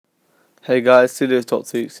Hey guys, Top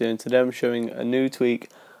Tweaks here, and today I'm showing a new tweak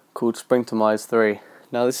called Springtomize 3.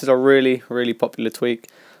 Now this is a really popular tweak,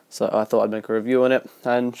 so I thought I'd make a review on it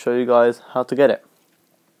and show you guys how to get it.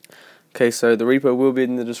 Okay, so the repo will be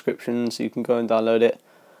in the description, so you can go and download it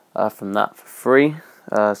from that for free.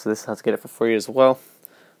 So this is how to get it for free as well.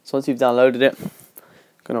 So once you've downloaded it,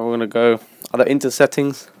 we're going to go either into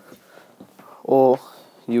settings, or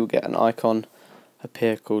you'll get an icon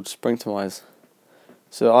appear called Springtomize.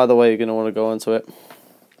 So either way, you're going to want to go onto it.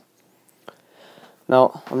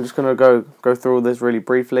 Now I'm just going to go through all this really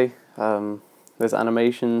briefly. There's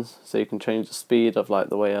animations, so you can change the speed of like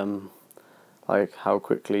the way like how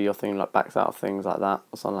quickly your thing like backs out of things like that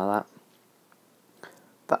or something like that.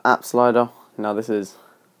 The app slider. Now this is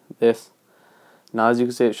this. Now as you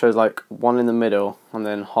can see, it shows like one in the middle and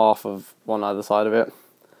then half of one either side of it.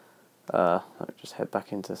 Let me just head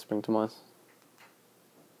back into Springtomize.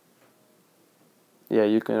 Yeah,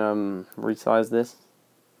 you can resize this.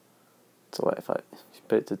 So if I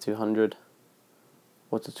put it to 200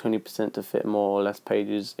 or to 20% to fit more or less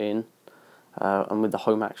pages in, and with the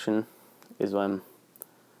home action is when,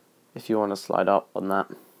 if you want to slide up on that,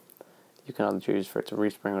 you can either choose for it to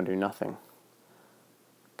respring or do nothing.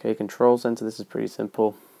 Okay, control center. This is pretty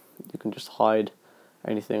simple. You can just hide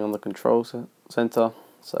anything on the control center.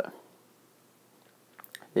 So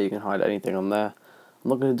yeah, you can hide anything on there. I'm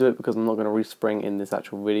not going to do it because I'm not going to respring in this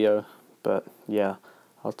actual video, but yeah,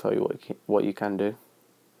 I'll tell you what you can do.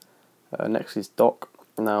 Next is dock.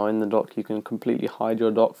 Now in the dock you can completely hide your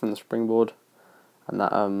dock from the springboard, and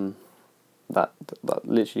that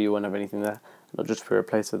literally you won't have anything there. It'll just be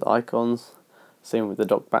replaced with icons. Same with the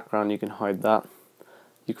dock background, you can hide that.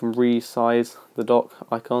 You can resize the dock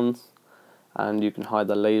icons, and you can hide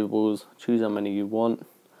the labels, choose how many you want.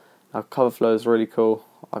 Now cover flow is really cool.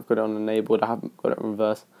 I've got it on enabled, I haven't got it in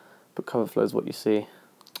reverse, but cover flow is what you see.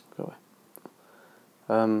 Go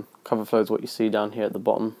away. Cover flow is what you see down here at the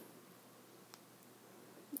bottom.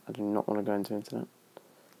 I do not want to go into internet.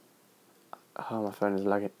 Oh, my phone is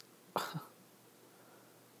lagging.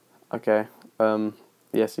 Okay,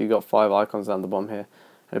 yeah, so you got 5 icons down the bottom here,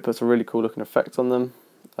 and it puts a really cool looking effect on them.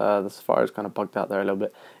 The Safari is kind of bugged out there a little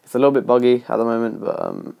bit. It's a little bit buggy at the moment,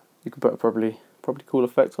 but you can put a probably cool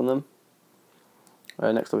effect on them.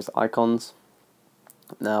 Next up is icons.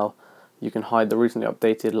 Now you can hide the recently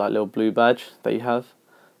updated like little blue badge that you have.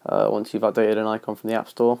 Once you've updated an icon from the App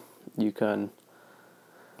Store, you can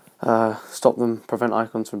stop them, prevent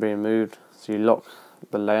icons from being moved. So you lock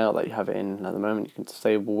the layout that you have it in at the moment. You can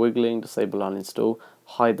disable wiggling, disable uninstall,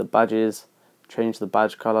 hide the badges, change the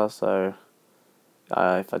badge color. So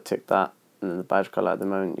if I tick that, and then the badge color at the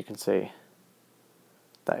moment, you can see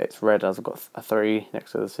that it's red as I've got a 3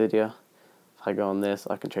 next to the Cydia. If I go on this,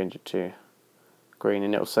 I can change it to green,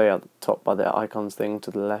 and it will say at the top by the icons thing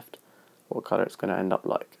to the left what color it's going to end up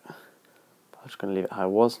like. I'm just going to leave it how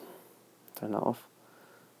it was. Turn that off.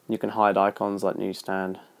 You can hide icons like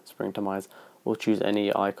newsstand, Springtomize, or choose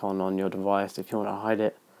any icon on your device. If you want to hide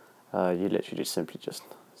it, you literally simply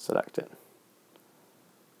select it.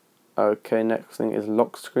 Okay, next thing is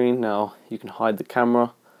lock screen. Now you can hide the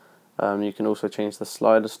camera. You can also change the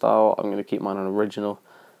slider style. I'm going to keep mine on original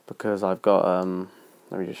because I've got,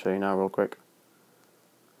 let me just show you now real quick.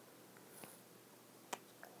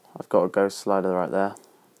 I've got a ghost slider right there,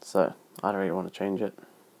 so I don't really want to change it.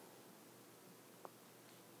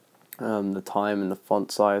 The time and the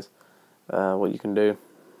font size, what you can do,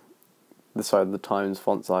 the times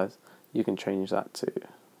font size, you can change that to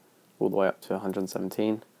all the way up to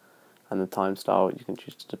 117, and the time style you can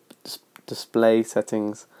choose to display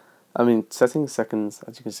settings. Seconds,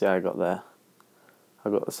 as you can see I got there.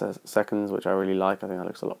 I've got the seconds, which I really like. I think that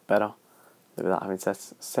looks a lot better without having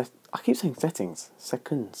I keep saying settings,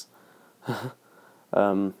 seconds.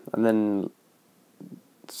 And then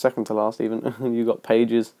second to last even, you got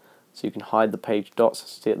pages, so you can hide the page dots.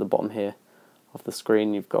 See at the bottom here of the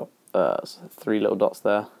screen, you've got 3 little dots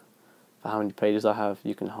there for how many pages I have.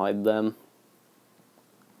 You can hide them.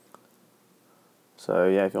 So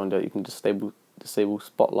yeah, if you want to do it, you can disable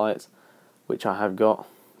spotlights, which I have got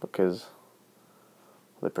because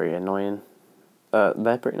they're pretty annoying.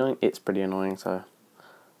 It's pretty annoying, so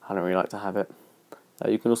I don't really like to have it.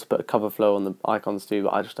 You can also put a cover flow on the icons too,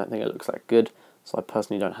 but I just don't think it looks that good, so I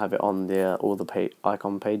personally don't have it on the all the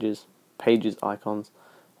icon pages, icons,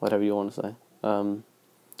 whatever you want to say. And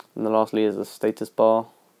then lastly is the status bar.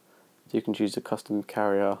 You can choose a custom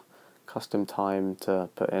carrier, custom time to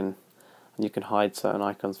put in, and you can hide certain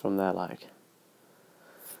icons from there, like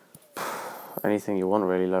anything you want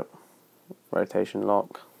really. Look, rotation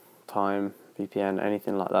lock, time, VPN,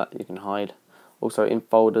 anything like that you can hide. Also in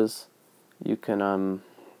folders, you can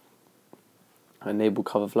enable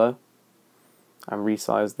cover flow and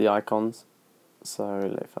resize the icons.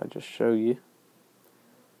 So if I just show you,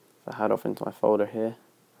 if I head off into my folder here,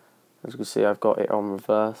 as you can see I've got it on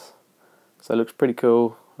reverse, so it looks pretty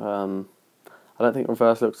cool. I don't think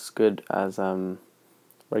reverse looks as good as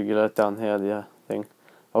regular down here, the thing.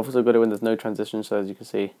 I've also got it when there's no transition, so as you can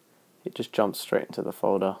see it just jumps straight into the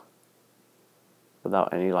folder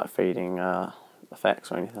without any like fading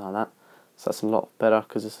effects or anything like that. So that's a lot better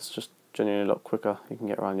because this is just genuinely a lot quicker. You can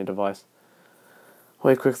get around your device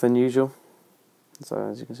way quicker than usual. So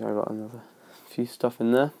as you can see I've got another few stuff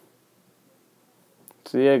in there.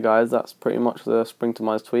 So yeah guys, that's pretty much the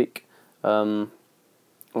Springtomize tweak. That's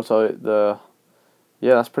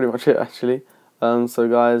pretty much it actually. So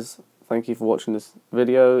guys, thank you for watching this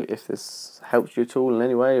video. If this helped you at all in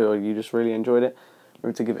any way, or you just really enjoyed it,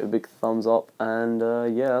 remember to give it a big thumbs up, and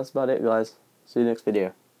yeah, that's about it guys. See you next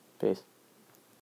video. Peace.